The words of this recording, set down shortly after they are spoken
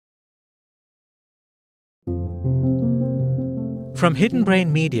From Hidden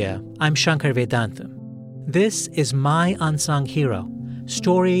Brain Media, I'm Shankar Vedantam. This is My Unsung Hero,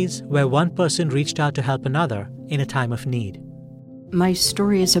 stories where one person reached out to help another in a time of need. My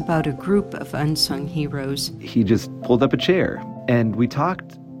story is about a group of unsung heroes. He just pulled up a chair, and we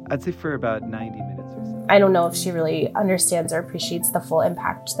talked, I'd say, for about 90 minutes or so. I don't know if she really understands or appreciates the full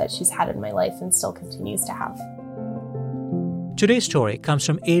impact that she's had in my life and still continues to have. Today's story comes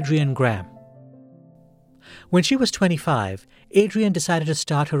from Adrienne Graham. When she was 25, Adrienne decided to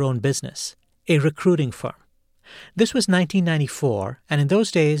start her own business, a recruiting firm. This was 1994, and in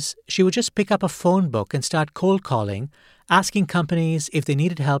those days, she would just pick up a phone book and start cold calling, asking companies if they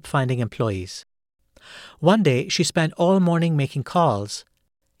needed help finding employees. One day, she spent all morning making calls,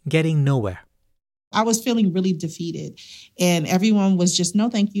 getting nowhere. I was feeling really defeated, and everyone was just, no,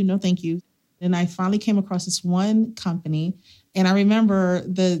 thank you, no, thank you. And I finally came across this one company, and I remember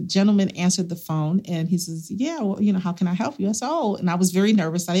the gentleman answered the phone, and he says, yeah, well, how can I help you? I said, and I was very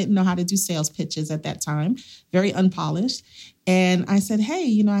nervous. I didn't know how to do sales pitches at that time, very unpolished. And I said,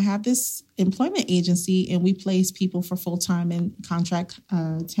 hey, I have this employment agency, and we place people for full-time and contract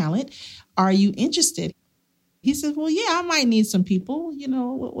talent. Are you interested? He said, well, yeah, I might need some people.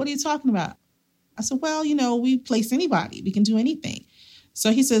 What are you talking about? I said, well, we place anybody. We can do anything.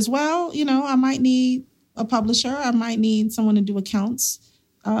 So he says, well, I might need a publisher. I might need someone to do accounts.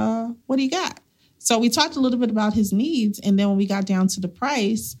 What do you got? So we talked a little bit about his needs. And then when we got down to the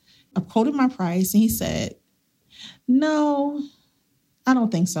price, I quoted my price, and he said, no, I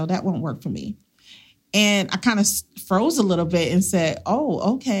don't think so. That won't work for me. And I kind of froze a little bit and said,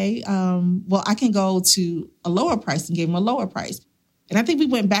 oh, okay. Well, I can go to a lower price, and gave him a lower price. And I think we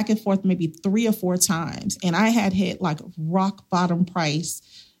went back and forth maybe 3 or 4 times. And I had hit like rock bottom price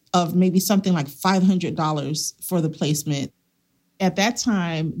of maybe something like $500 for the placement. At that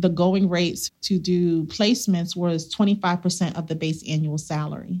time, the going rates to do placements was 25% of the base annual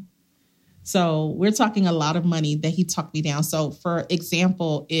salary. So we're talking a lot of money that he talked me down. So for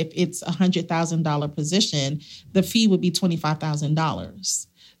example, if it's a $100,000 position, the fee would be $25,000.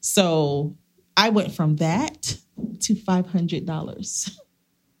 So I went from that to $500.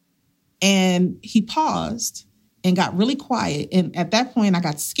 And he paused and got really quiet. And at that point, I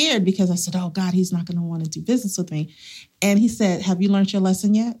got scared because I said, oh, God, he's not going to want to do business with me. And he said, have you learned your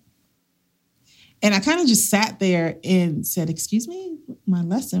lesson yet? And I kind of just sat there and said, excuse me, my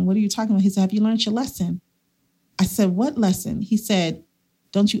lesson? What are you talking about? He said, have you learned your lesson? I said, what lesson? He said,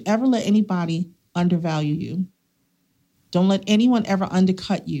 don't you ever let anybody undervalue you. Don't let anyone ever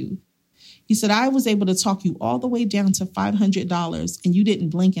undercut you. He said, I was able to talk you all the way down to $500 and you didn't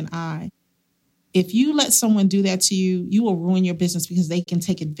blink an eye. If you let someone do that to you, you will ruin your business because they can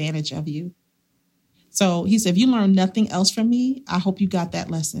take advantage of you. So he said, if you learn nothing else from me, I hope you got that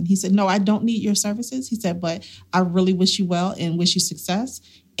lesson. He said, no, I don't need your services. He said, but I really wish you well and wish you success,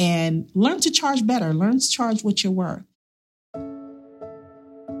 and learn to charge better. Learn to charge what you're worth.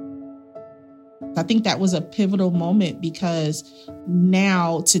 I think that was a pivotal moment because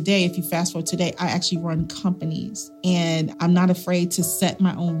now today, if you fast forward today, I actually run companies, and I'm not afraid to set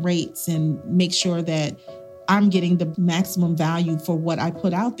my own rates and make sure that I'm getting the maximum value for what I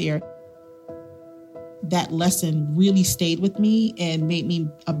put out there. That lesson really stayed with me and made me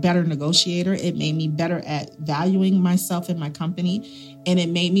a better negotiator. It made me better at valuing myself and my company. And it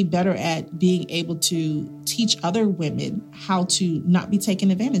made me better at being able to teach other women how to not be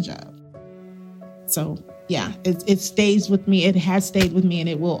taken advantage of. So, yeah, it stays with me. It has stayed with me, and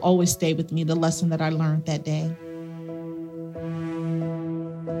it will always stay with me, the lesson that I learned that day.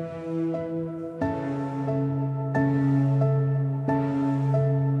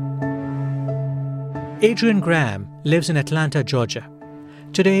 Adrienne Graham lives in Atlanta, Georgia.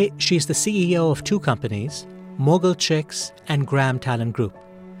 Today, she's the CEO of 2 companies, Mogul Chicks and Graham Talent Group.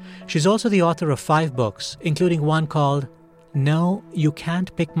 She's also the author of 5 books, including one called No, You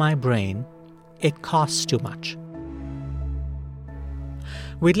Can't Pick My Brain. It Costs Too Much.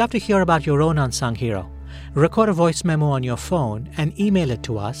 We'd love to hear about your own unsung hero. Record a voice memo on your phone and email it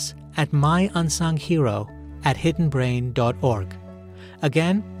to us at myunsunghero@hiddenbrain.org.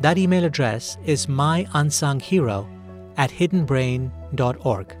 Again, that email address is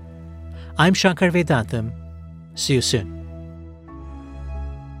myunsunghero@hiddenbrain.org. I'm Shankar Vedantam. See you soon.